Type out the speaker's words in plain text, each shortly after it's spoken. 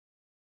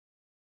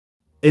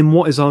In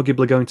what is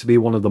arguably going to be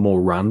one of the more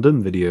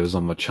random videos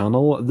on the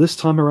channel, this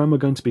time around we're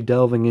going to be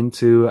delving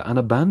into an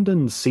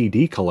abandoned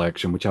CD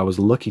collection which I was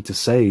lucky to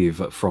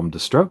save from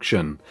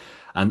destruction.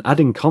 And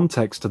adding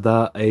context to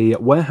that, a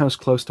warehouse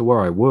close to where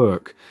I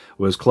work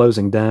was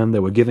closing down. They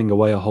were giving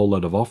away a whole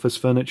load of office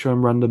furniture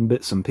and random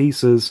bits and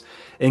pieces,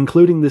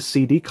 including this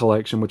CD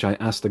collection, which I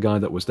asked the guy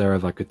that was there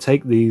if I could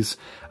take these,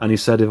 and he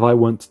said if I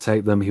weren't to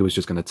take them, he was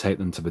just going to take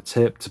them to the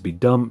tip, to be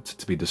dumped,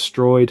 to be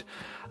destroyed.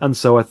 And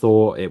so I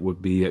thought it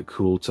would be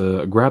cool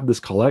to grab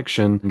this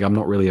collection. I'm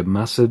not really a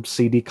massive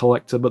CD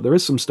collector, but there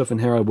is some stuff in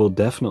here I will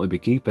definitely be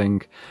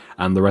keeping,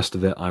 and the rest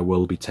of it I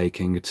will be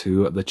taking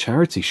to the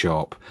charity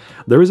shop.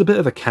 There is a bit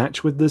of a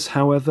catch with this,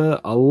 however.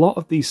 A lot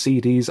of these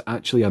CDs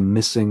actually are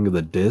missing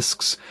the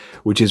discs,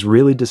 which is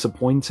really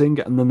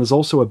disappointing, and then there's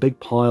also a big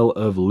pile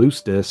of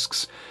loose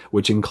discs,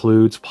 which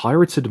includes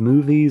pirated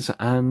movies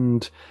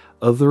and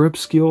other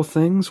obscure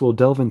things. We'll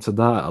delve into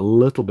that a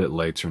little bit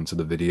later into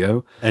the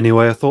video.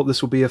 Anyway, I thought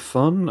this would be a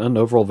fun and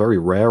overall very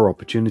rare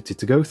opportunity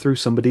to go through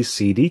somebody's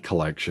CD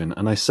collection,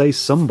 and I say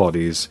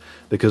somebody's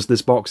because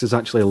this box is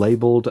actually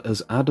labelled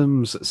as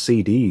Adam's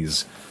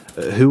CDs.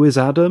 Who is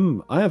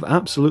Adam? I have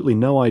absolutely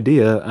no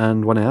idea,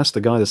 and when I asked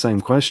the guy the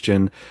same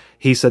question,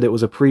 he said it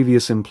was a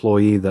previous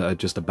employee that had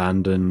just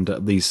abandoned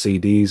these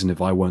CDs, and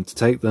if I weren't to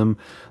take them,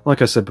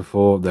 like I said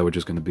before, they were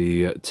just going to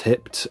be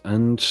tipped,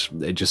 and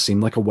it just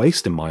seemed like a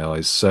waste in my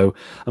eyes. So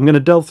I'm going to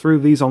delve through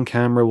these on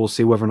camera. We'll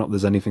see whether or not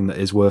there's anything that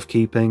is worth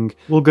keeping.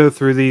 We'll go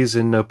through these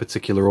in no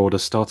particular order,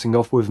 starting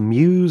off with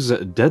Muse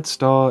Dead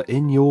Star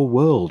in Your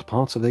World,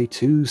 part of a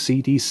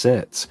 2-CD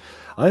set.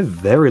 I have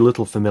very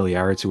little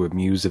familiarity with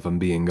Muse, if I'm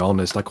being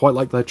honest. I quite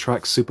like their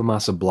track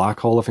Supermassive Black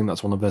Hole. I think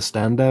that's one of their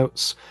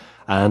standouts.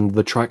 And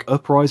the track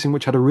Uprising,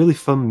 which had a really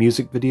fun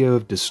music video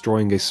of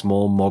destroying a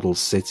small model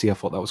city. I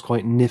thought that was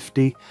quite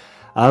nifty.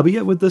 But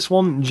yeah, with this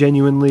one,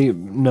 genuinely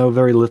know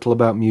very little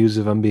about Muse,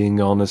 if I'm being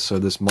honest, so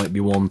this might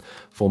be one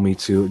for me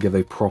to give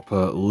a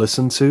proper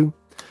listen to.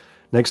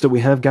 Next up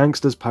we have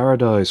Gangsta's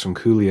Paradise from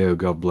Coolio,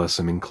 God bless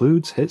him,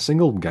 includes hit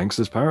single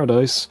Gangsta's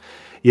Paradise.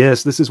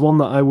 Yes, this is one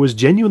that I was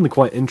genuinely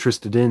quite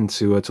interested in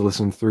to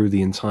listen through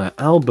the entire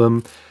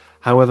album.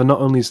 However, not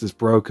only is this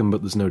broken,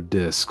 but there's no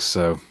disc,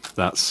 so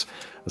that's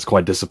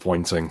quite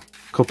disappointing.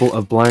 Couple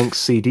of blank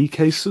CD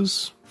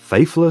cases.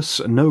 Faithless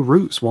No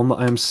Roots, one that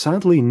I am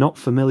sadly not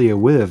familiar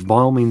with. By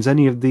all means,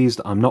 any of these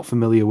that I'm not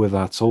familiar with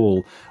at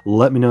all,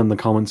 let me know in the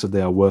comments if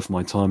they are worth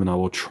my time and I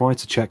will try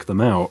to check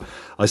them out.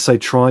 I say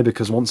try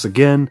because, once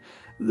again,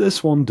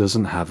 this one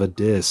doesn't have a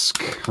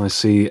disc. I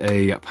see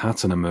a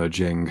pattern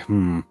emerging.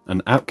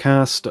 An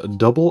Outkast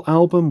double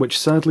album, which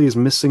sadly is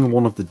missing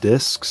one of the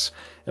discs.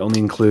 It only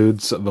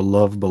includes The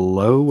Love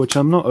Below, which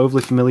I'm not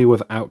overly familiar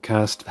with.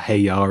 Outkast, Hey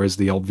Ya is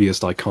the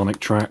obvious iconic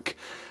track.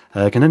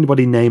 Can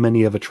anybody name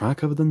any other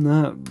track other than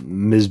that?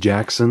 Ms.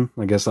 Jackson,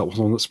 I guess that was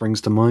one that springs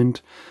to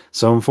mind.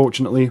 So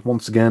unfortunately,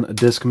 once again, a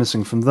disc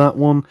missing from that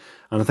one,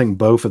 and I think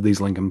both of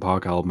these Linkin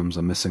Park albums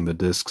are missing the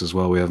discs as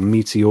well. We have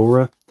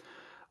Meteora,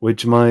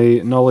 which my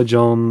knowledge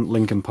on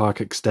Linkin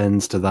Park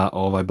extends to that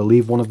of, I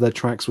believe one of their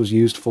tracks was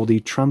used for the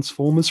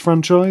Transformers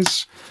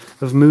franchise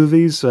of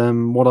movies.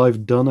 What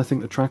I've Done, I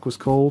think the track was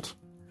called.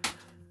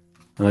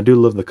 And I do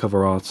love the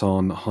cover art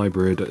on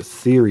Hybrid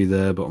Theory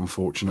there, but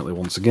unfortunately,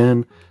 once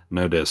again,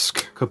 no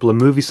disc. Couple of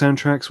movie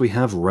soundtracks. We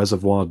have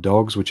Reservoir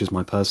Dogs, which is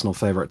my personal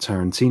favourite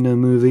Tarantino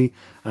movie,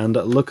 and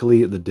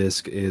luckily the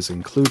disc is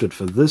included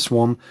for this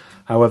one.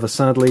 However,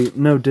 sadly,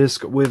 no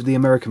disc with the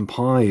American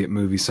Pie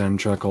movie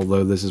soundtrack,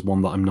 although this is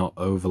one that I'm not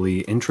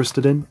overly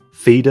interested in.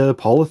 Feeder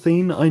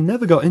Polythene. I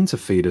never got into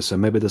Feeder, so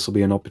maybe this will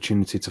be an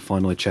opportunity to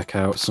finally check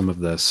out some of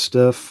their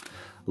stuff.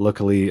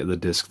 Luckily, the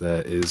disc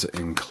there is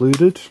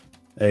included.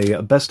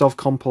 A best of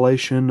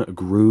compilation,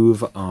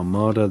 Groove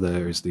Armada.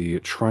 There is the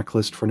track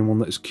list for anyone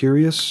that is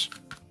curious.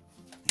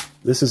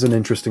 This is an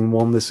interesting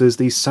one. This is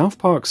the South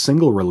Park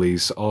single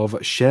release of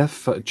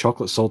Chef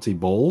Chocolate Salty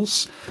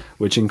Balls,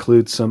 which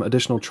includes some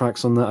additional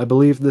tracks on there. I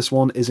believe this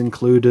one is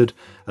included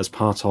as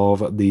part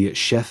of the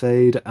Chef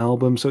Aid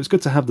album, so it's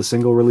good to have the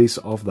single release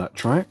of that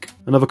track.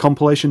 Another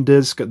compilation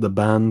disc, The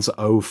Band's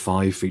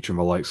 05, featuring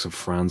the likes of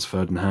Franz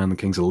Ferdinand, the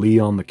Kings of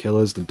Leon, The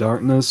Killers, The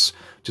Darkness,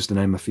 just to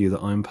name a few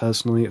that I'm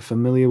personally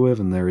familiar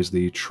with, and there is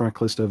the track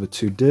list over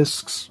 2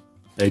 discs.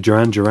 A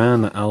Duran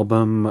Duran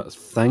album,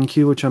 Thank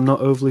You, which I'm not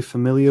overly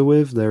familiar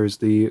with. There is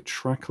the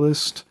track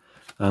list,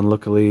 and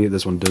luckily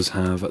this one does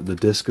have the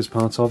disc as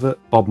part of it.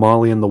 Bob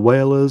Marley and the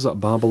Wailers,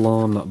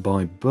 Babylon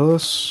by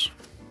Bus.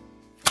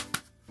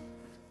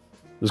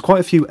 There's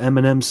quite a few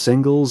Eminem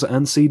singles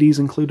and CDs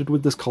included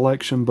with this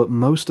collection, but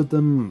most of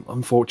them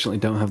unfortunately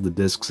don't have the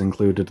discs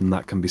included, and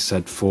that can be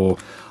said for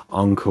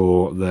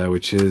Encore there,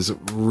 which is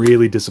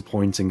really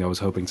disappointing. I was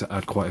hoping to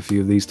add quite a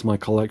few of these to my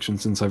collection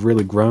since I've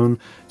really grown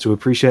to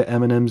appreciate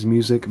Eminem's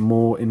music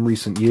more in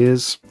recent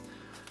years.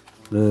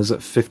 There's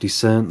 50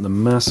 Cent, The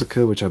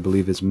Massacre, which I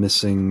believe is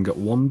missing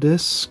 1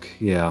 disc.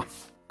 Yeah.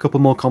 Couple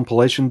more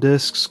compilation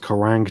discs,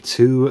 Kerrang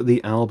 2,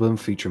 the album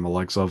featuring the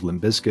likes of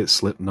Limp Bizkit,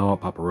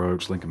 Slipknot, Papa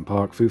Roach, Linkin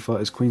Park, Foo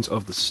Fighters, Queens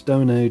of the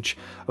Stone Age.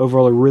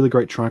 Overall a really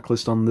great track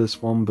list on this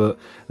one, but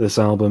this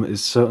album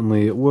is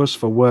certainly worse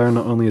for wear.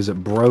 Not only is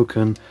it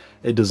broken,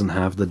 it doesn't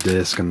have the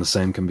disc, and the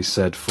same can be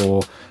said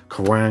for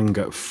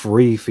Kerrang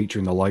 3,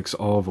 featuring the likes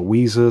of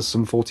Weezer,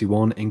 Sum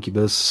 41,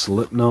 Incubus,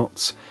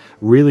 Slipknot.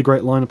 Really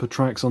great lineup of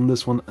tracks on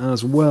this one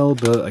as well,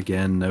 but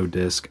again, no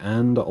disc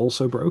and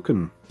also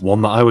broken.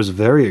 One that I was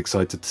very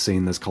excited to see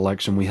in this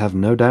collection, we have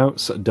No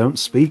Doubt's Don't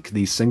Speak,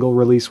 the single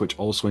release, which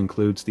also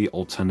includes the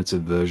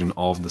alternative version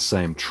of the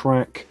same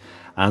track.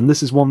 And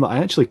this is one that I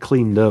actually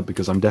cleaned up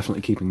because I'm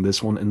definitely keeping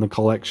this one in the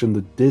collection.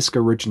 The disc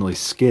originally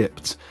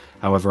skipped,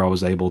 however I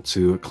was able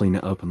to clean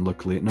it up and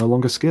luckily it no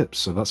longer skips,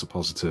 so that's a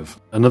positive.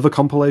 Another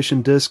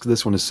compilation disc,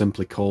 this one is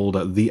simply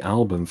called The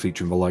Album,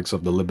 featuring the likes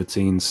of The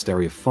Libertines,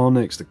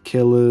 Stereophonics, The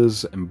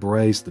Killers,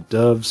 Embrace, The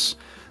Doves.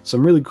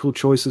 Some really cool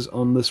choices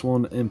on this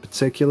one in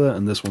particular,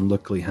 and this one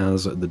luckily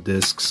has the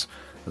discs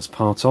as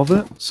part of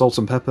it. Salt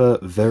and Pepper,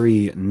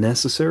 Very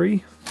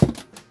Necessary.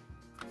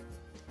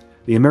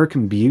 The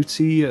American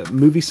Beauty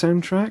movie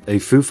soundtrack, a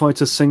Foo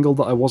Fighters single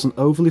that I wasn't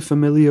overly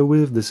familiar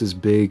with. This is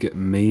Big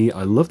Me.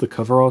 I love the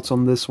cover art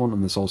on this one,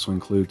 and this also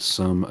includes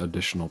some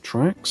additional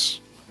tracks.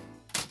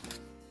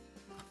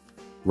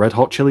 Red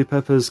Hot Chili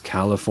Peppers,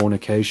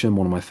 Californication,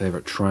 one of my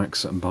favourite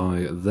tracks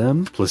by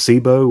them.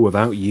 Placebo,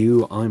 Without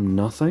You, I'm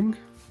Nothing.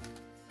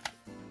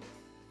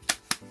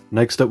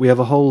 Next up we have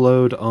a whole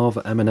load of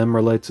Eminem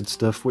related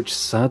stuff, which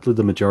sadly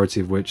the majority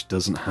of which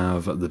doesn't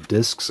have the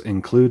discs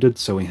included.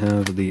 So we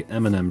have the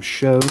Eminem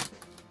Show,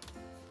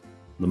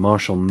 the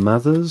Marshall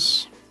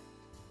Mathers,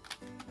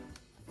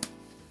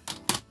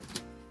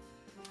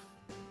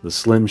 the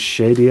Slim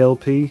Shady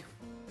LP,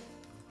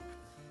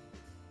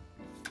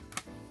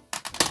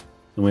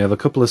 and we have a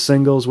couple of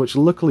singles which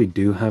luckily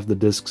do have the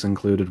discs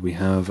included. We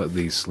have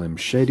the Slim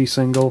Shady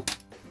single,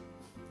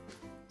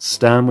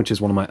 Stan, which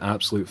is one of my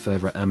absolute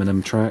favourite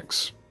Eminem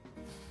tracks,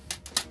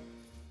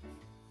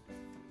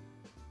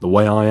 The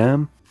Way I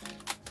Am,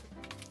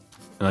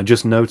 and I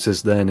just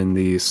noticed then in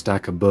the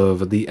stack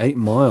above the 8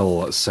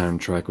 Mile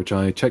soundtrack, which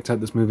I checked out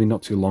this movie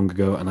not too long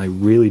ago and I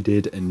really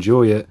did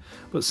enjoy it,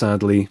 but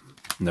sadly,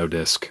 no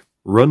disc.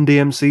 Run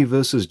DMC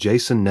vs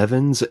Jason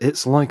Nevins,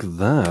 It's Like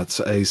That,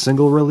 a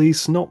single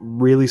release, not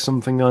really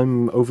something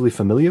I'm overly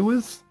familiar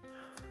with.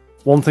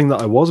 One thing that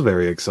I was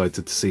very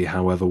excited to see,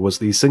 however, was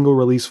the single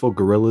release for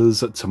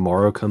Gorillaz,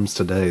 Tomorrow Comes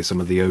Today,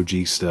 some of the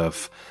OG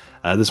stuff.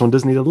 This one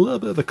does need a little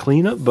bit of a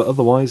cleanup, but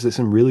otherwise it's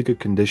in really good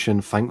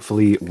condition,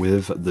 thankfully,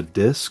 with the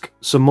disc.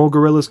 Some more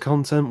Gorillaz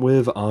content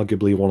with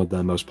arguably one of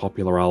their most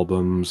popular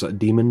albums,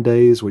 Demon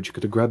Days, which you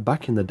could have grabbed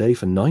back in the day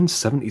for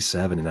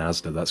 $9.77 in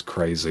Asda, that's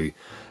crazy.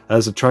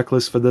 There's a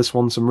tracklist for this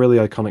one, some really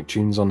iconic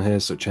tunes on here,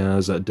 such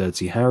as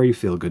Dirty Harry,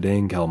 Feel Good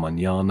Inc., El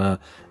Mañana,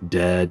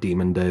 Dare,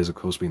 Demon Days, of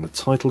course, being the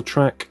title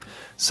track.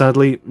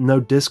 Sadly, no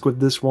disc with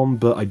this one,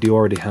 but I do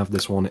already have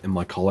this one in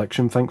my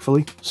collection,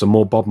 thankfully. Some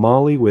more Bob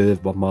Marley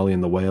with Bob Marley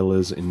and the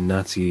Wailers in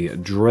Natty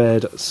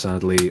Dread,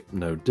 sadly,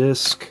 no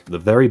disc. The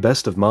Very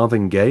Best of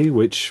Marvin Gaye,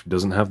 which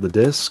doesn't have the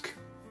disc.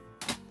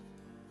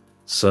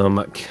 Some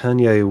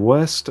Kanye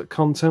West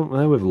content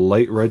there with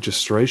Late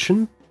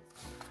Registration.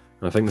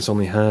 I think this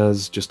only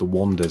has just a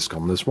one disc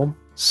on this one.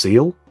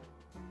 Seal.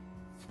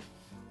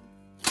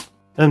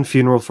 And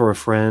Funeral for a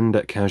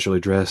Friend,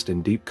 Casually Dressed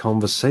in Deep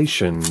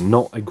Conversation.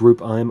 Not a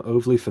group I'm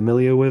overly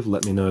familiar with,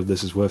 let me know if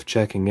this is worth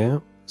checking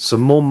out.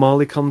 Some more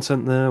Marley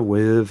content there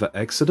with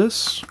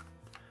Exodus.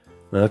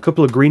 A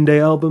couple of Green Day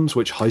albums,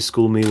 which high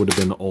school me would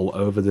have been all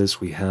over this.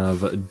 We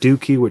have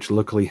Dookie, which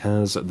luckily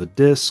has the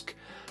disc.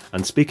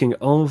 And speaking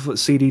of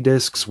CD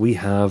discs, we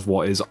have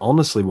what is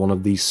honestly one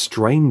of the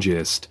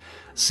strangest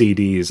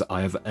CDs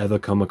I have ever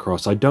come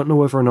across. I don't know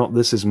whether or not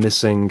this is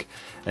missing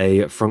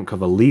a front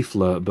cover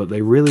leaflet, but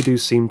they really do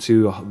seem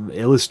to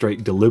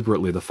illustrate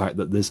deliberately the fact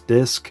that this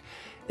disc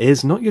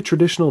is not your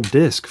traditional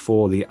disc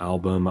for the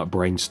album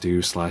Brain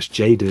Stew /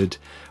 Jaded,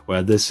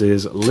 where this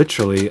is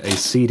literally a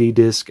CD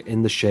disc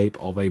in the shape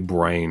of a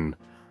brain.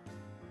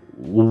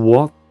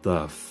 What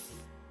the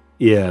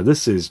yeah,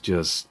 this is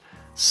just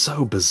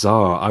so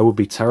bizarre. I would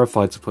be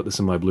terrified to put this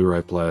in my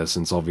Blu-ray player,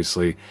 since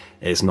obviously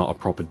it's not a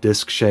proper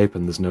disc shape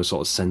and there's no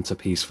sort of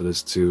centerpiece for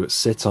this to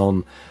sit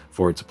on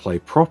for it to play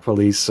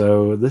properly,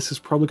 so this is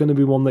probably going to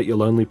be one that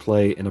you'll only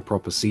play in a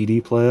proper CD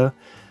player,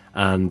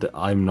 and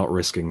I'm not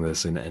risking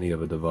this in any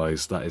other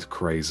device. That is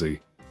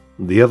crazy.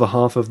 The other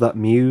half of that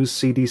Muse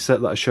CD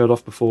set that I showed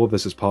off before,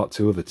 this is part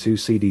 2 of a 2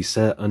 CD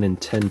set,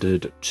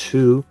 Unintended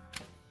 2.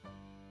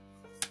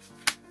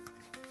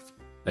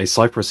 A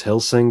Cypress Hill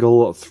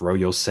single, Throw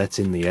Your Set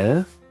in the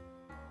Air.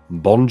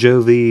 Bon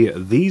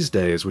Jovi, These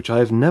Days, which I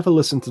have never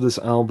listened to this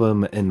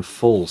album in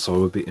full, so I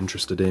would be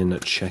interested in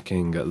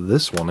checking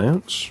this one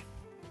out.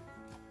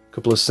 A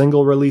couple of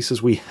single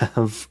releases we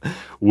have,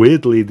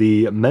 weirdly,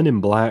 the Men in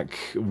Black,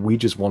 We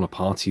Just Want to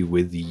Party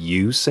With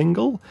You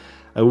single.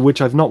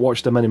 which I've not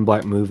watched a Men in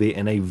Black movie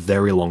in a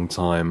very long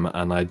time,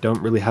 and I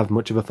don't really have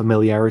much of a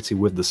familiarity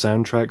with the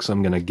soundtrack, so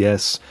I'm going to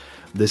guess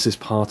this is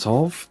part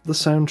of the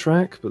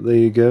soundtrack. But there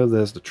you go,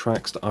 there's the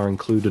tracks that are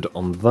included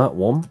on that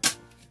one.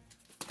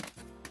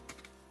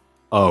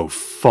 Oh,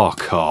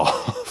 fuck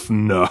off.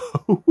 No.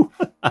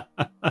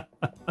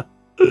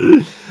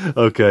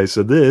 Okay,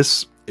 so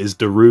this is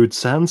Darude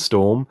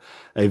Sandstorm,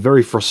 a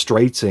very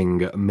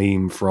frustrating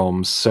meme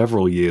from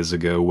several years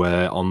ago,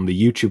 where on the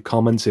YouTube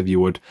comments, if you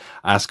would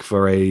ask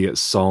for a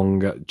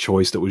song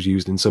choice that was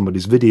used in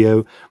somebody's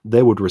video,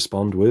 they would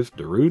respond with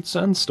Darude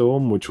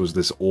Sandstorm, which was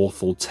this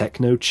awful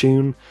techno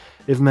tune,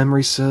 if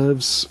memory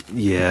serves.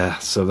 Yeah,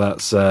 so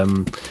that's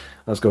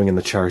going in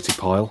the charity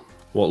pile.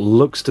 What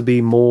looks to be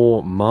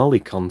more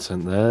Marley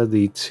content there,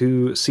 the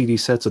 2 CD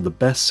sets of the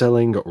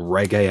best-selling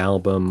reggae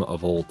album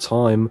of all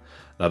time,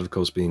 that of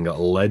course being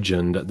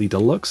Legend, the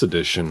deluxe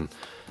edition.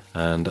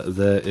 And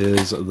there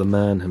is the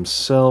man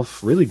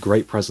himself. Really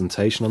great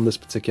presentation on this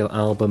particular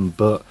album,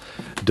 but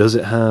does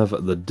it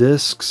have the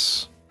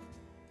discs?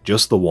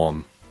 Just the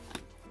one.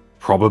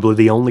 Probably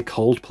the only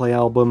Coldplay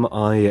album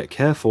I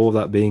care for,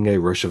 that being A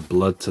Rush of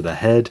Blood to the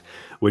Head,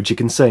 which you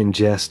can say in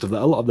jest that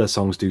a lot of their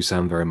songs do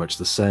sound very much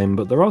the same,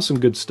 but there are some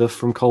good stuff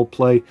from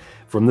Coldplay.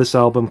 From this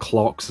album,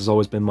 Clocks has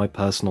always been my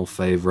personal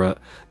favourite.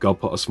 God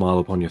Put a Smile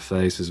Upon Your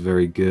Face is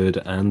very good,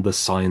 and The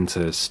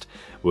Scientist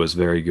was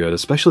very good,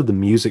 especially the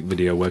music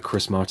video where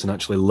Chris Martin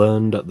actually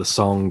learned the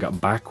song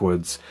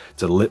backwards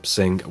to lip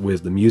sync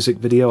with the music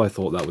video. I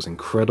thought that was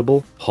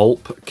incredible.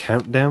 Pulp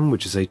Countdown,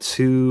 which is a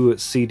 2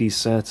 CD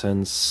set,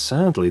 and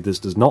sadly this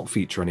does not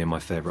feature any of my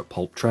favourite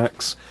Pulp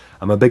tracks.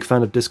 I'm a big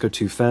fan of Disco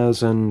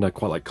 2000, I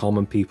quite like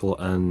Common People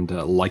and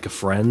Like a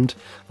Friend,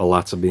 the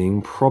latter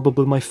being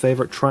probably my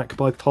favourite track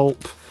by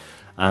Pulp.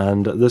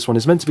 And this one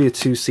is meant to be a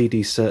 2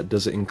 CD set.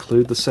 Does it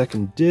include the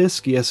second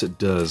disc? Yes, it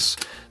does.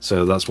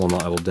 So that's one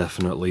that I will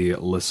definitely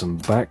listen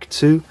back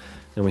to.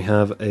 And we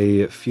have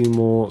a few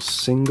more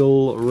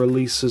single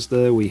releases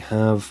there. We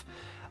have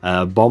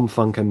Bomb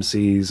Funk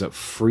MC's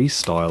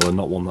Freestyler,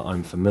 not one that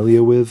I'm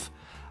familiar with.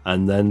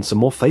 And then some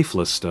more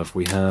Faithless stuff.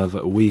 We have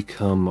We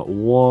Come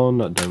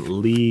One, Don't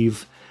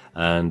Leave,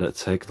 and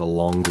Take the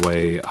Long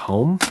Way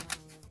Home.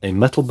 A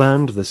metal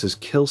band, this is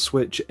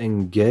Killswitch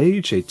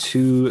Engage, a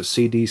 2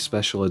 CD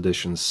special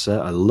edition set.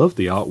 I love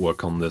the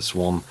artwork on this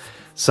one.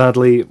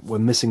 Sadly, we're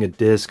missing a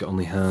disc, it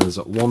only has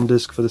 1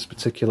 disc for this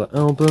particular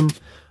album.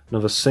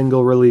 Another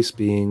single release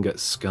being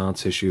Scar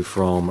Tissue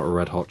from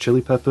Red Hot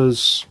Chili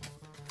Peppers.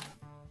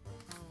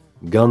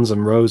 Guns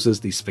N' Roses,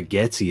 The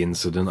Spaghetti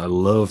Incident. I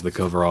love the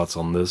cover art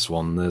on this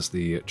one. There's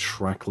the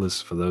track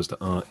list for those that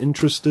are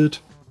interested.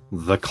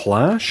 The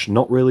Clash,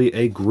 not really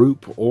a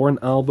group or an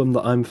album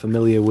that I'm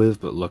familiar with,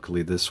 but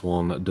luckily this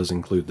one does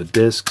include the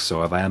disc,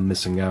 so if I am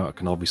missing out, I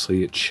can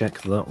obviously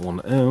check that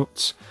one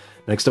out.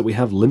 Next up we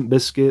have Limp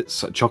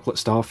Bizkit's Chocolate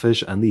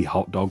Starfish and the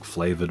Hot Dog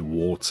Flavored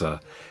Water.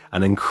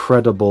 An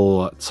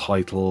incredible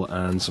title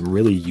and some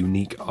really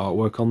unique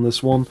artwork on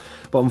this one,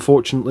 but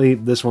unfortunately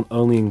this one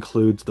only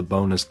includes the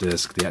bonus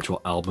disc. The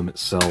actual album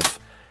itself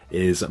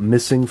is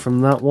missing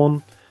from that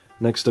one.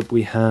 Next up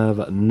we have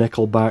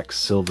Nickelback,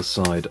 Silver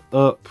Side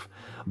Up,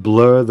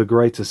 Blur, The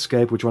Great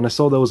Escape, which when I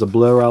saw there was a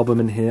Blur album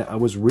in here, I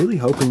was really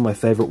hoping my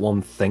favourite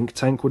one, Think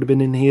Tank, would have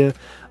been in here,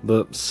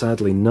 but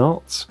sadly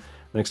not.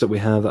 Next up we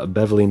have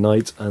Beverly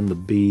Knight and the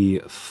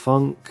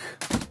B-Funk.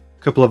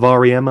 A couple of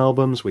REM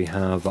albums, we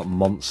have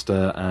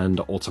Monster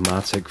and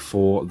Automatic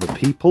for the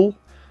People.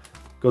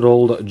 Good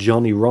old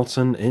Johnny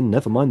Rotten in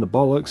Nevermind the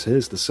Bollocks,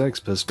 here's the Sex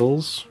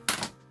Pistols.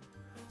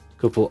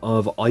 Couple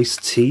of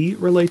Ice-T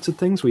related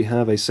things. We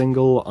have a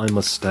single, I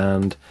Must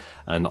Stand,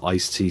 and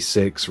Ice-T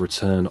 6,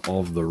 Return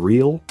of the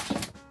Real.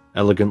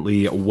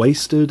 Elegantly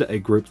Wasted, a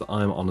group that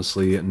I'm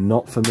honestly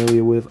not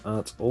familiar with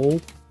at all.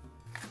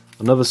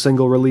 Another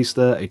single release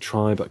there, A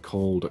Tribe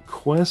Called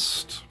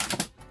Quest.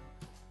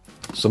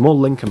 Some more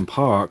Linkin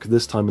Park,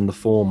 this time in the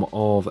form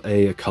of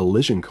a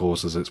collision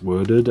course as it's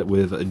worded,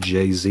 with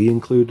Jay-Z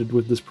included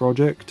with this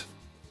project.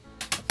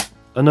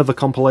 Another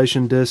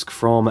compilation disc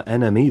from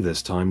NME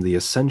this time, The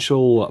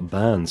Essential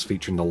Bands,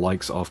 featuring the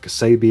likes of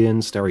Kasabian,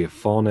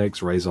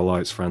 Stereophonics,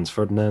 Razorlights, Franz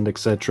Ferdinand,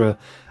 etc.,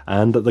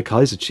 and the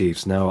Kaiser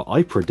Chiefs. Now,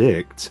 I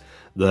predict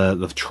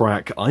the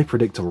track I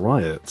Predict a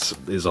Riot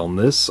is on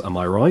this, am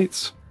I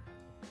right?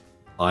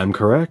 I'm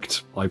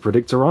correct, I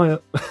Predict a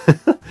Riot.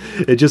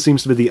 It just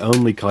seems to be the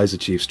only Kaiser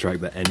Chiefs track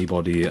that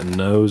anybody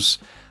knows,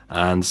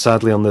 and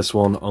sadly on this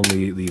one,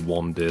 only the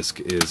 1 disc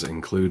is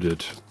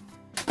included.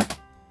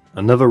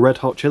 Another Red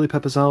Hot Chili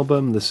Peppers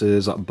album, this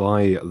is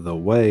By the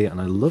Way,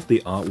 and I love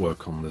the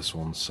artwork on this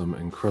one, some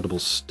incredible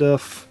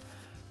stuff.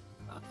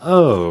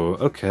 Oh,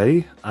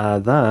 okay,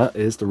 that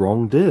is the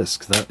wrong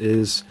disc, that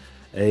is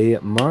a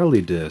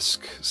Marley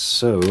disc,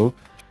 so,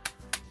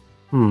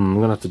 I'm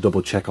gonna have to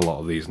double check a lot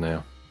of these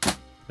now.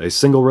 A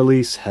single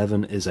release,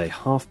 Heaven is a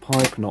Half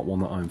Pipe, not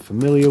one that I'm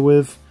familiar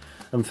with.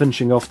 And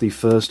finishing off the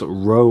first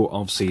row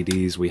of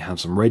CDs, we have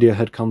some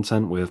Radiohead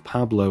content with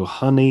Pablo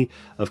Honey,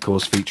 of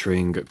course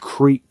featuring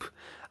Creep,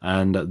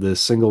 and the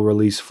single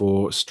release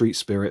for Street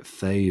Spirit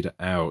Fade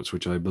Out,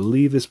 which I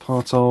believe is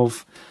part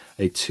of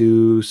a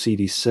 2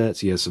 CD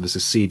set. Yeah, so this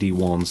is CD1,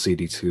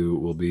 CD2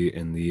 will be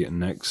in the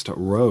next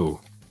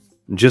row.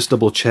 Just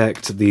double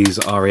checked these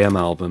REM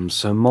albums,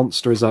 so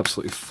Monster is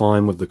absolutely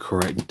fine with the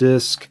correct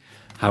disc.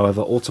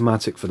 However,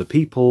 Automatic for the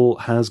People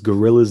has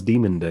Gorillaz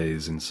Demon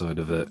Days inside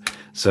of it.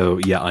 So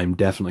yeah, I'm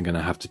definitely going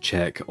to have to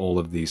check all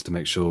of these to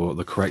make sure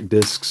the correct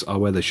discs are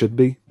where they should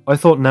be. I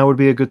thought now would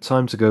be a good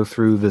time to go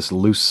through this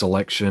loose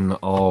selection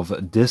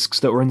of discs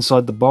that were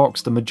inside the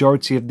box. The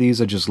majority of these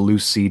are just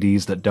loose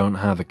CDs that don't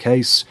have a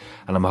case,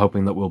 and I'm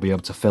hoping that we'll be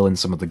able to fill in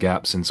some of the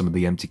gaps in some of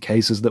the empty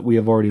cases that we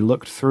have already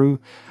looked through.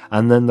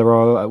 And then there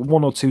are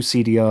 1 or 2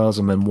 CDRs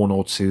and then 1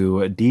 or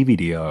 2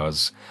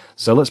 DVDRs.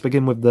 So let's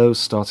begin with those,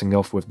 starting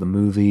off with the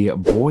movie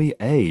Boy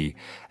A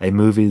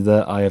movie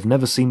that I have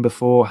never seen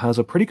before, has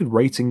a pretty good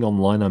rating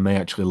online. I may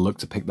actually look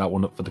to pick that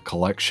one up for the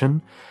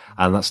collection.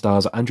 And that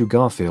stars Andrew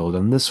Garfield.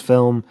 And this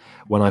film,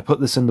 when I put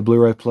this in the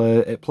Blu-ray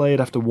player, it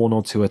played after 1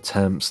 or 2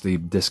 attempts. The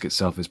disc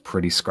itself is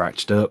pretty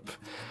scratched up.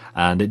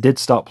 And it did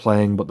start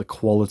playing, but the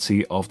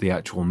quality of the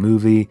actual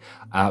movie,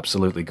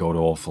 absolutely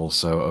god-awful.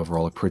 So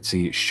overall, a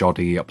pretty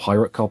shoddy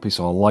pirate copy,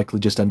 so I'll likely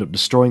just end up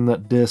destroying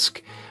that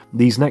disc.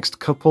 These next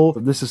couple,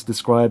 this is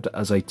described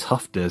as a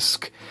tough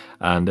disc,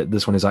 and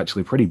this one is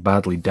actually pretty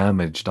badly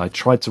damaged. I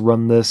tried to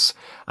run this,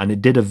 and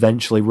it did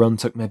eventually run,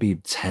 took maybe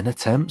 10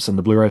 attempts, and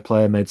the Blu-ray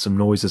player made some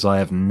noises I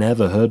have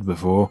never heard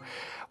before.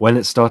 When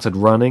it started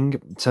running,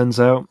 it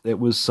turns out it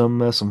was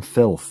some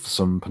filth,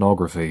 some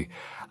pornography.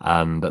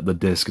 And the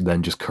disc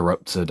then just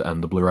corrupted,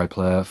 and the Blu-ray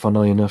player,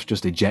 funnily enough,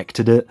 just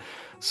ejected it.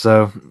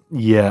 So,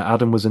 yeah,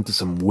 Adam was into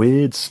some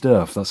weird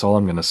stuff, that's all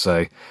I'm going to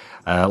say.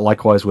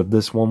 Likewise with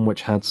this one,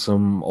 which had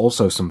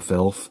also some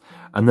filth.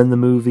 And then the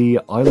movie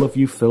I Love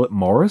You, Philip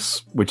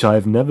Morris, which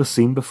I've never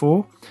seen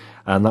before.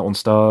 And that one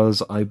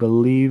stars, I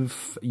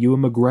believe,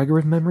 Ewan McGregor,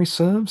 if memory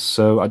serves.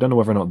 So I don't know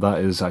whether or not that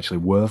is actually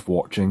worth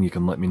watching. You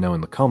can let me know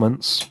in the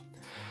comments.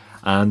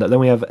 And then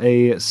we have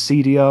a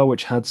CDR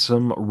which had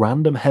some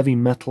random heavy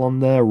metal on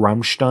there,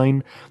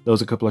 Rammstein. There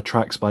was a couple of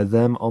tracks by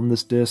them on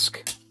this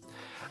disc.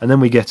 And then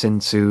we get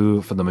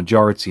into, for the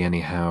majority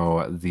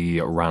anyhow,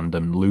 the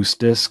random loose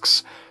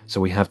discs.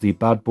 So we have the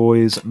Bad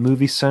Boys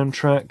movie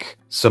soundtrack,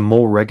 some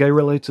more reggae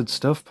related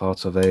stuff,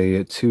 part of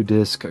a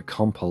 2-disc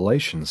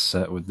compilation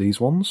set with these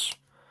ones.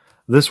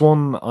 This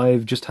one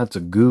I've just had to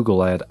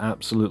Google. I had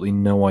absolutely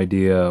no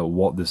idea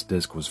what this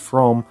disc was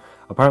from.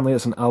 Apparently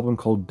it's an album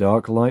called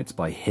Dark Light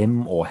by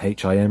HIM or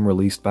HIM,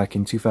 released back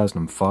in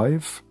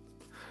 2005.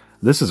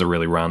 This is a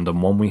really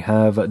random one. We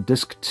have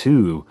disc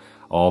 2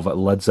 of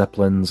Led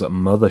Zeppelin's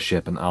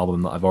Mothership, an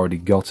album that I've already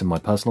got in my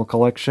personal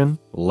collection.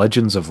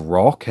 Legends of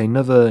Rock,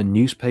 another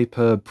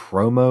newspaper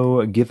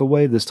promo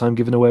giveaway, this time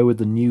given away with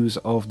the news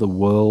of the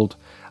world.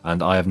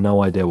 And I have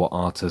no idea what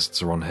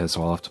artists are on here,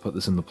 so I'll have to put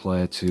this in the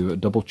player to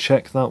double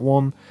check that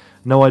one.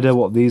 No idea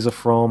what these are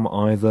from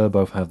either,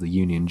 both have the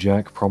Union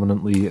Jack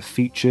prominently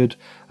featured.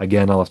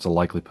 Again, I'll have to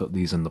likely put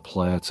these in the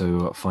player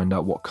to find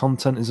out what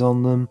content is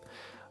on them.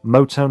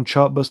 Motown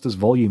Chartbusters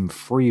Volume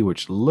 3,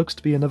 which looks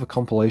to be another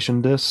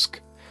compilation disc.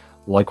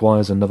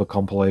 Likewise, another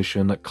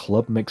compilation,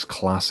 Club Mix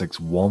Classics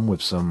 1,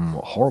 with some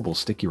horrible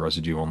sticky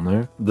residue on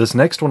there. This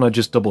next one I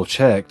just double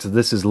checked.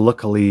 This is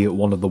luckily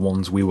one of the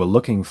ones we were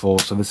looking for.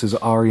 So this is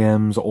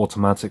REM's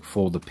Automatic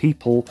for the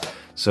People.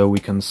 So we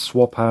can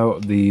swap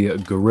out the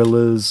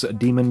Gorillaz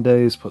Demon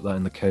Days, put that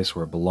in the case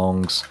where it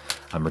belongs,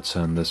 and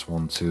return this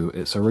one to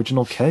its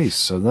original case.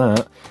 So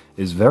that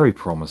is very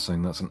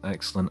promising. That's an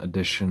excellent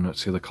addition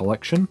to the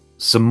collection.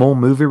 Some more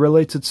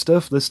movie-related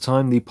stuff, this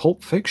time the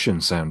Pulp Fiction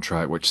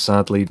soundtrack, which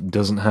sadly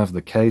doesn't have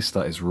the case.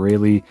 That is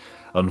really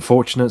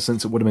unfortunate,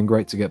 since it would have been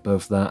great to get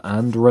both that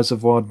and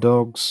Reservoir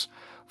Dogs.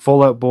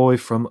 Fall Out Boy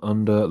from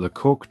Under the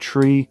Cork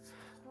Tree.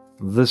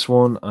 This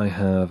one, I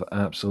have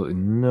absolutely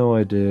no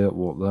idea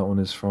what that one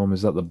is from.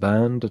 Is that the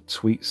band,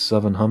 Tweet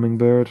Southern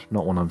Hummingbird?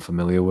 Not one I'm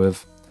familiar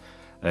with.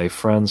 A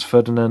Franz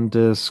Ferdinand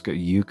disc,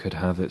 You Could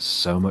Have It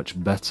So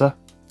Much Better.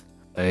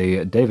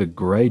 A David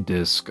Gray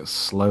disc,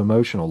 Slow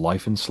Motion or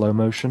Life in Slow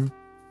Motion.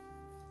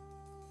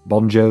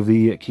 Bon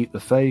Jovi, Keep the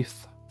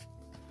Faith.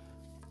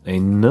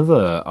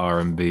 Another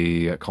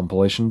R&B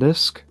compilation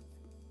disc.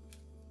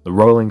 The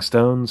Rolling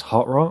Stones,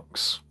 Hot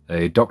Rocks.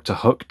 A Dr.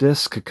 Hook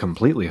disc,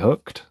 Completely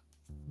Hooked.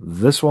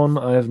 This one,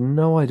 I have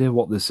no idea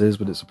what this is,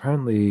 but it's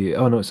apparently...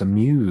 oh no, it's a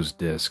Muse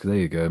disc. There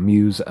you go,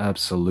 Muse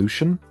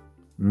Absolution.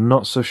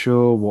 Not so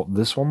sure what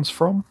this one's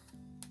from.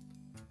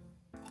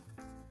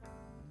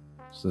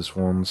 Is this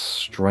one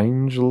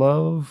Strange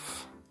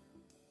Love?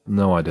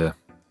 No idea.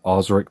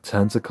 Osric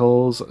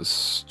Tentacles,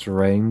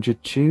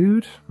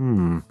 Strangitude?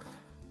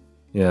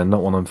 Yeah,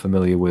 not one I'm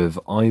familiar with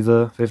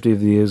either. 50 of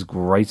the Year's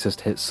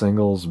Greatest Hit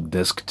Singles,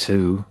 Disc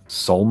 2.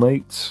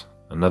 Soulmate?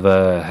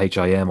 Another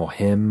HIM or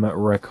HIM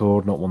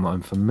record, not one that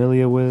I'm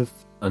familiar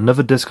with.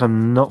 Another disc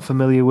I'm not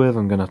familiar with.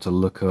 I'm going to have to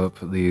look up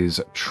these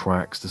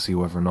tracks to see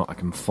whether or not I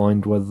can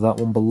find where that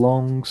one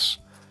belongs.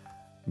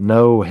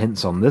 No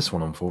hints on this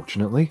one,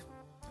 unfortunately.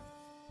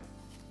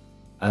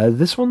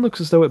 This one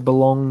looks as though it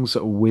belongs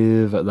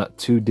with that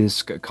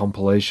 2-disc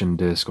compilation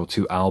disc, or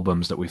 2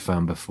 albums that we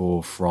found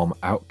before from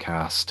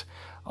Outkast.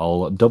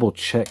 I'll double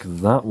check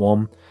that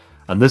one.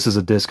 And this is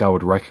a disc I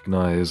would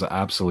recognize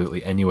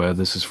absolutely anywhere.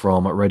 This is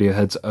from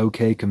Radiohead's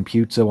OK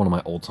Computer, one of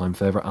my all-time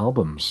favorite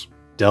albums.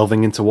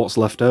 Delving into what's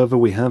left over,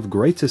 we have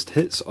Greatest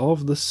Hits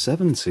of the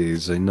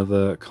 70s,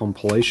 another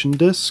compilation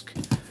disc.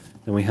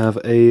 Then we have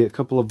a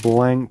couple of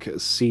blank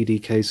CD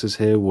cases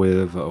here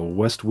with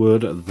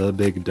Westwood, The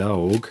Big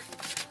Dog.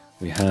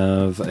 We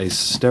have a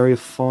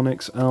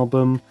Stereophonics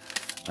album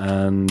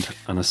and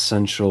an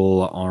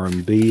Essential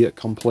R&B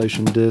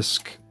compilation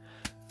disc.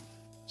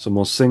 Some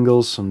more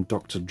singles, some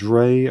Dr.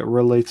 Dre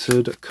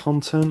related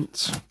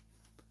content.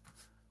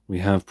 We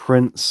have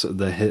Prince,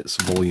 The Hits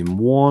Volume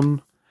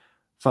 1.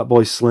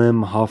 Fatboy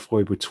Slim,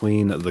 Halfway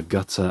Between the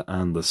Gutter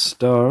and the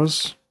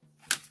Stars.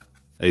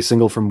 A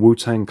single from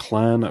Wu-Tang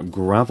Clan,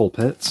 Gravel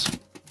Pit.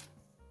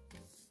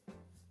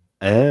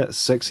 Air,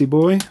 Sexy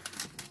Boy.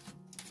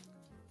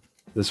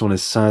 This one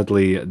is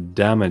sadly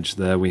damaged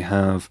there. We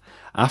have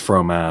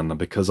Afroman,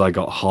 Because I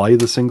Got High,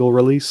 the single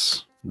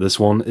release. This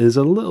one is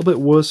a little bit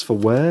worse for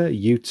wear.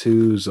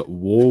 U2's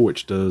War,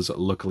 which does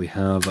luckily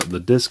have the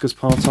disc as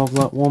part of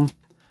that one.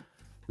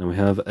 Then we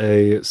have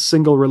a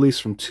single release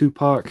from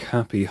Tupac,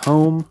 Happy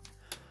Home.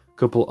 A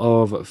couple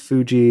of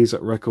Fuji's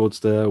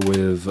records there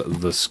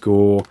with The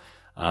Score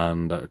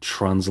and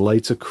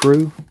Translator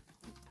Crew.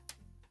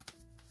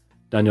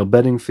 Daniel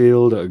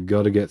Bedingfield,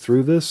 Gotta Get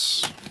Through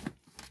This.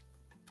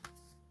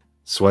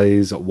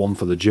 Sway's One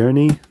for the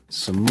Journey.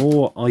 Some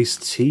more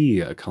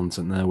Ice-T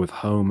content there with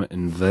Home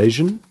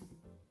Invasion.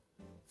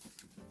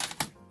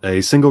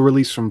 A single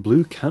release from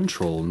Blue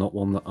Cantrell, not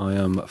one that I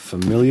am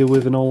familiar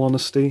with in all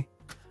honesty.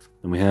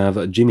 Then we have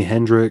Jimi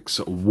Hendrix,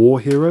 War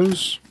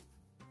Heroes.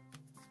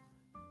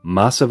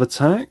 Massive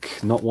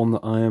Attack, not one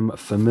that I am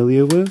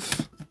familiar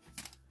with.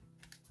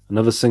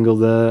 Another single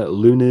there,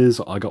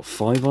 Lunis, I Got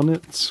 5 on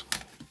it.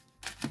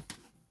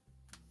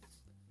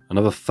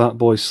 Another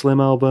Fatboy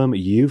Slim album,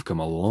 You've Come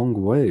a Long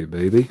Way,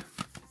 baby.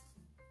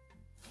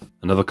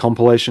 Another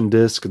compilation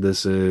disc,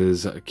 this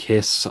is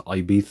Kiss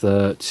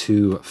Ibiza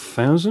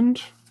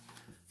 2000.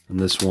 And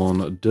this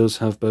one does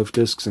have both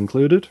discs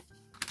included.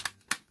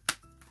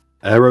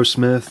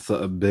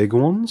 Aerosmith, Big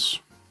Ones,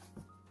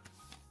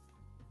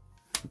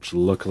 which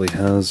luckily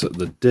has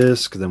the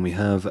disc. Then we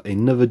have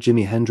another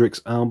Jimi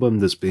Hendrix album,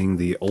 this being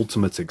The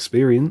Ultimate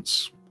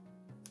Experience.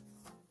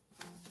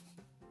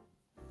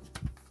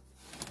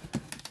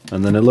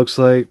 And then it looks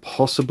like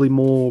possibly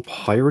more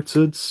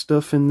pirated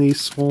stuff in these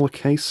smaller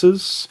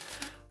cases.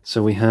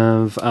 So we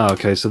have...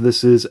 okay, so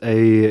this is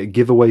a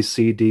giveaway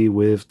CD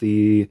with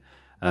the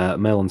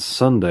Mail on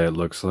Sunday, it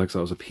looks like. So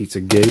that was a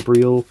Peter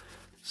Gabriel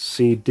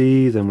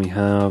CD. Then we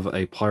have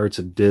a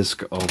pirated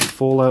disc of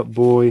Fall Out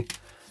Boy,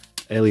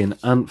 Alien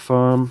Ant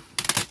Farm.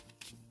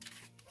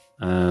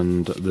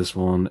 And this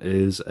one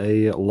is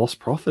a Lost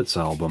Prophets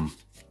album.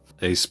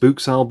 A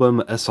Spooks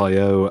album,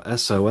 SIO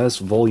SOS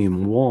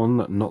Volume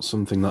 1, not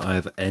something that I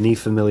have any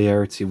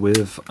familiarity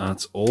with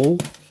at all.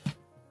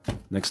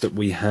 Next up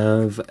we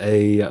have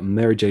a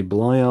Mary J.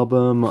 Blige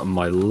album,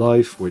 My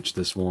Life, which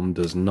this one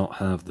does not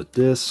have the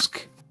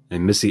disc. A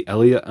Missy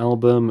Elliott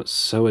album,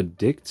 So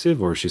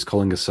Addictive, or she's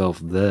calling herself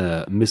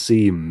there,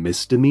 Missy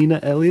Misdemeanor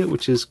Elliott,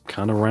 which is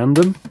kind of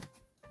random.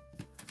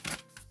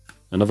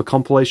 Another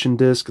compilation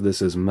disc,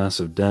 this is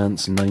Massive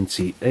Dance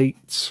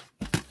 98.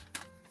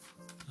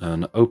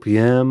 An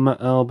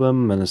OPM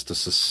album, Menace to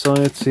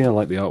Society, I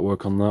like the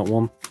artwork on that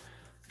one.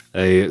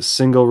 A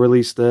single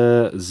release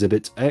there,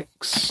 Zibbit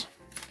X.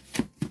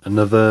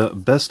 Another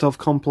best of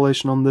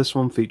compilation on this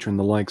one, featuring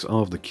the likes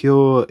of The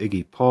Cure,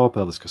 Iggy Pop,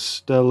 Elvis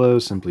Costello,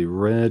 Simply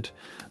Red.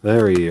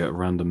 Very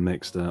random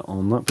mix there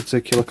on that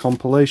particular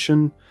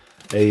compilation.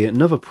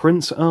 Another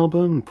Prince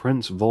album,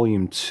 Prince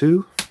Volume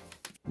 2.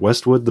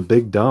 Westwood, The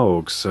Big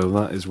Dog, so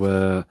that is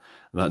where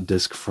that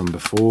disc from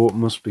before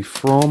must be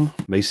from.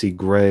 Macy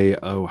Gray,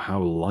 Oh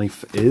How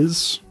Life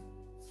Is.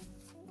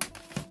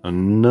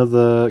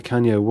 Another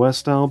Kanye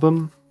West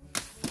album.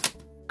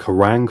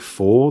 Kerrang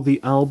 4, the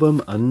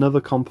album.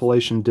 Another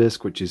compilation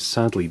disc which is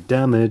sadly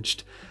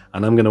damaged.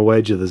 And I'm going to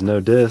wager there's no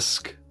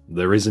disc.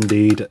 There is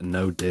indeed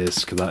no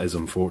disc. That is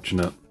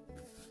unfortunate.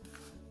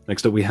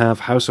 Next up we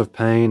have House of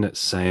Pain,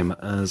 same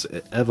as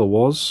it ever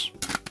was.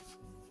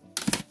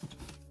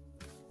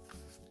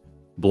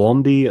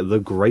 Blondie, The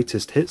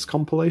Greatest Hits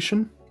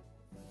compilation.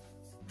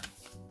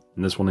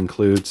 And this one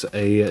includes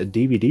a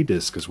DVD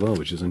disc as well,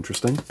 which is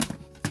interesting.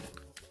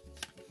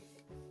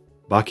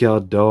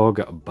 Backyard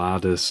Dog,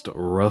 Baddest,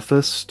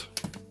 Roughest.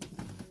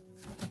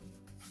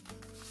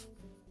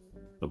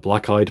 The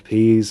Black Eyed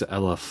Peas,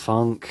 Ella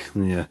Funk.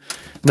 Yeah,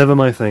 never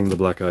my thing, the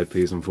Black Eyed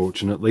Peas,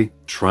 unfortunately.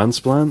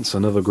 Transplants,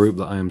 another group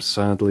that I am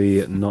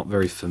sadly not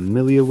very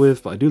familiar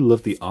with, but I do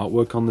love the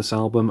artwork on this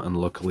album, and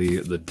luckily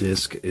the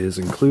disc is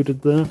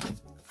included there.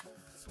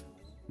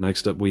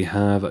 Next up we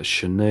have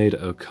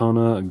Sinead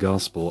O'Connor,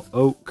 Gospel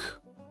Oak.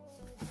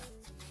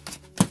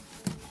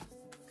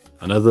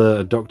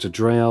 Another Dr.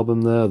 Dre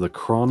album there, The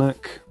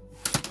Chronic.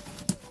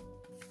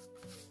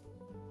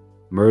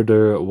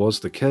 Murder Was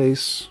the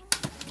Case,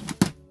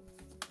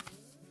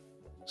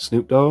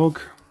 Snoop Dogg,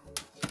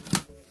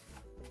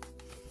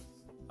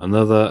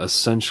 another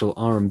Essential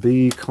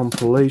R&B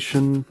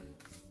compilation,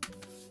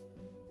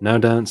 Now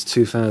Dance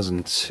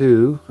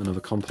 2002, another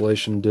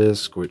compilation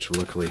disc which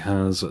luckily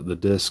has the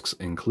discs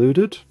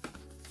included.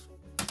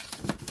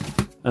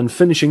 And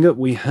finishing up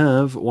we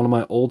have one of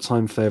my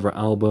all-time favourite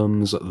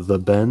albums, The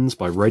Bends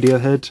by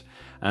Radiohead,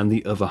 and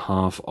the other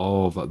half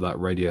of that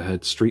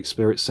Radiohead Street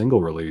Spirit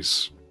single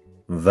release.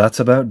 That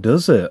about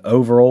does it.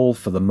 Overall,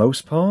 for the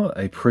most part,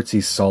 a pretty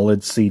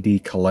solid CD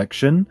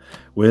collection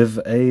with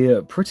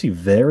a pretty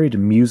varied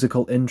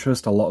musical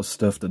interest, a lot of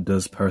stuff that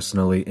does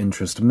personally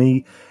interest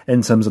me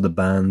in terms of the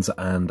bands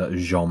and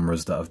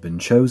genres that have been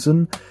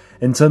chosen.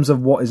 In terms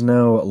of what is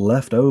now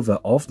left over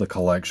of the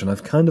collection,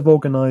 I've kind of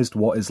organised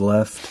what is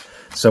left.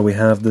 So we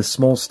have this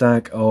small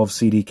stack of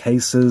CD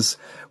cases,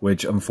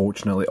 which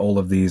unfortunately all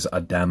of these are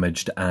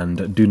damaged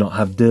and do not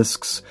have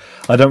discs.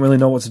 I don't really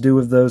know what to do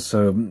with those,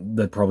 so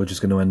they're probably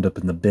just going to end up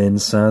in the bin,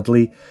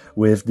 sadly.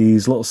 With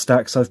these little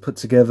stacks I've put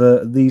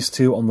together, these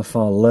two on the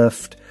far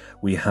left,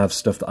 we have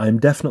stuff that I'm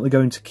definitely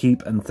going to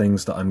keep and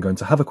things that I'm going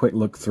to have a quick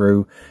look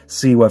through,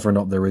 see whether or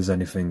not there is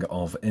anything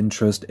of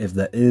interest. If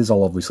there is,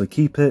 I'll obviously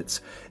keep it.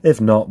 If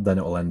not, then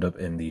it will end up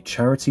in the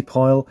charity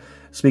pile.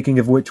 Speaking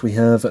of which, we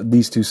have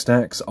these two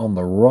stacks on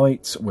the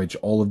right, which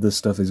all of this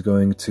stuff is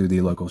going to the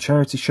local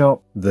charity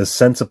shop. The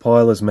centre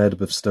pile is made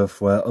up of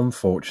stuff where,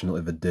 unfortunately,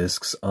 the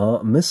discs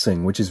are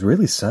missing, which is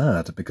really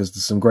sad, because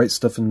there's some great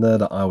stuff in there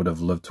that I would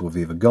have loved to have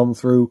either gone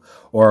through,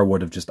 or I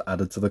would have just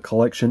added to the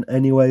collection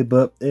anyway,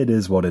 but it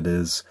is what it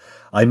is.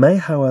 I may,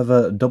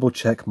 however,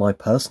 double-check my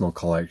personal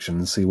collection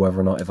and see whether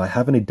or not if I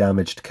have any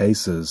damaged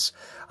cases,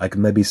 I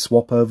can maybe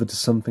swap over to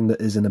something that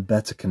is in a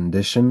better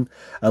condition.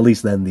 At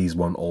least then these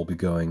won't all be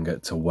going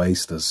to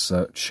waste as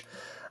such.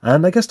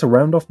 And I guess to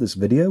round off this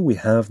video, we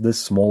have this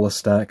smaller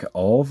stack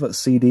of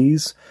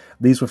CDs.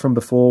 These were from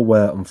before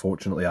where,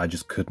 unfortunately, I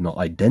just could not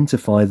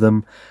identify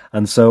them,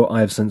 and so I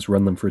have since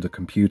run them through the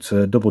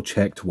computer,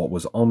 double-checked what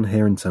was on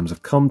here in terms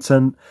of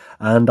content,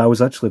 and I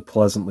was actually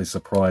pleasantly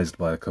surprised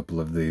by a couple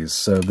of these.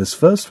 So this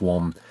first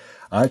one,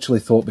 I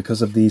actually thought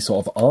because of the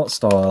sort of art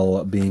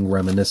style being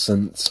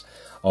reminiscent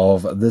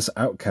of this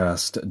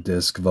Outkast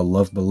disc, The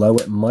Love Below,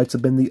 it might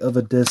have been the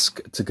other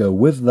disc to go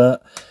with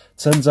that.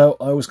 Turns out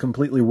I was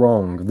completely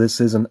wrong.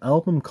 This is an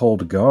album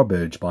called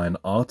Garbage by an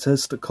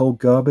artist called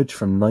Garbage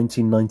from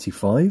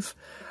 1995,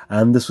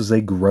 and this was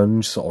a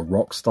grunge sort of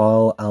rock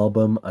style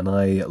album, and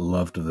I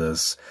loved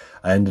this.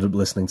 I ended up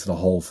listening to the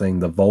whole thing.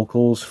 The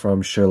vocals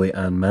from Shirley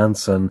Ann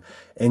Manson,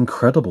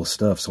 incredible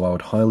stuff, so I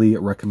would highly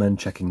recommend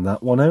checking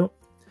that one out.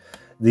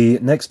 The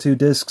next two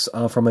discs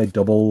are from a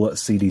double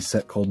CD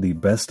set called The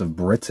Best of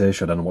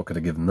British. I don't know what could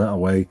have given that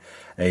away.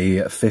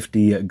 A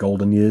 50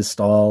 Golden Years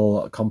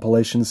style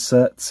compilation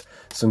set.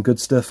 Some good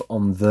stuff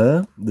on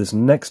there. This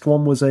next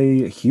one was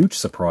a huge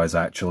surprise,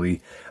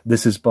 actually.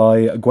 This is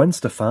by Gwen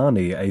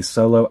Stefani, a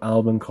solo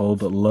album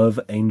called Love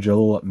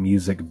Angel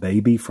Music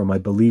Baby from, I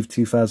believe,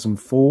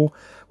 2004,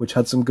 which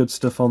had some good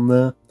stuff on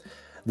there.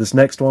 This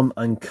next one,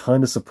 I'm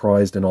kind of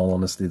surprised in all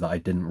honesty that I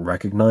didn't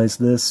recognise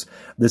this.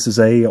 This is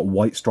a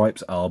White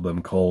Stripes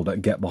album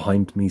called Get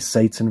Behind Me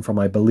Satan from,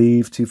 I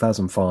believe,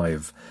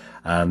 2005.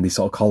 And the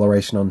sort of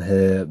coloration on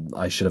here,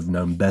 I should have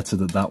known better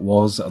that that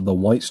was the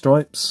White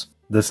Stripes.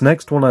 This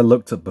next one I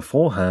looked at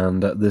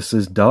beforehand. This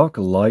is Dark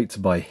Light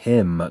by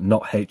Him,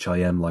 not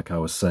H.I.M. like I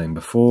was saying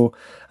before,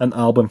 an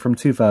album from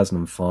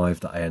 2005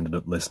 that I ended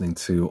up listening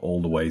to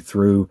all the way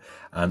through,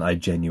 and I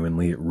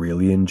genuinely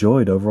really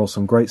enjoyed. Overall,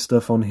 some great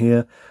stuff on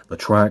here. The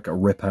track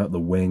Rip Out the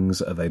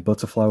Wings of a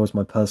Butterfly was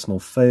my personal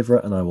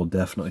favourite, and I will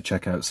definitely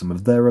check out some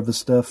of their other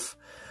stuff.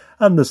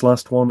 And this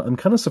last one, I'm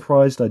kind of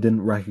surprised I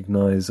didn't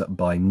recognise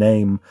by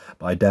name,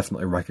 but I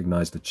definitely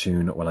recognised the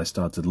tune when I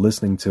started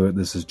listening to it.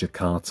 This is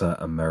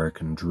Jakarta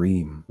American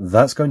Dream.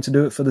 That's going to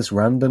do it for this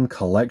random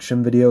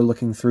collection video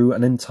looking through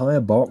an entire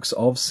box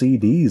of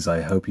CDs.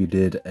 I hope you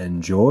did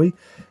enjoy.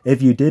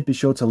 If you did, be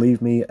sure to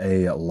leave me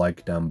a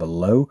like down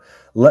below.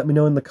 Let me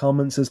know in the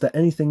comments, is there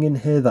anything in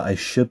here that I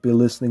should be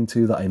listening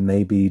to that I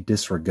may be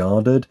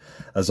disregarded?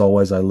 As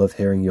always, I love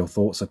hearing your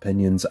thoughts,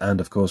 opinions,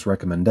 and of course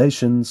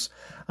recommendations.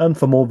 And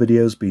for more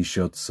videos, be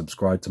sure to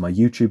subscribe to my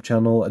YouTube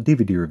channel,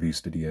 DVD Review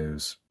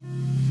Studios.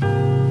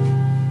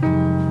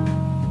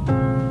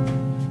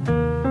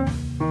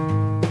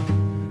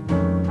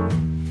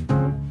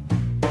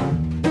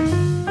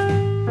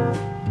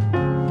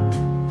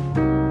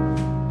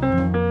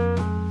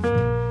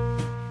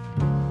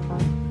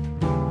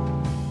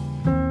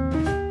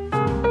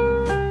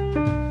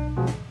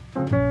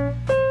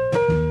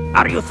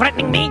 Are you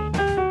threatening me?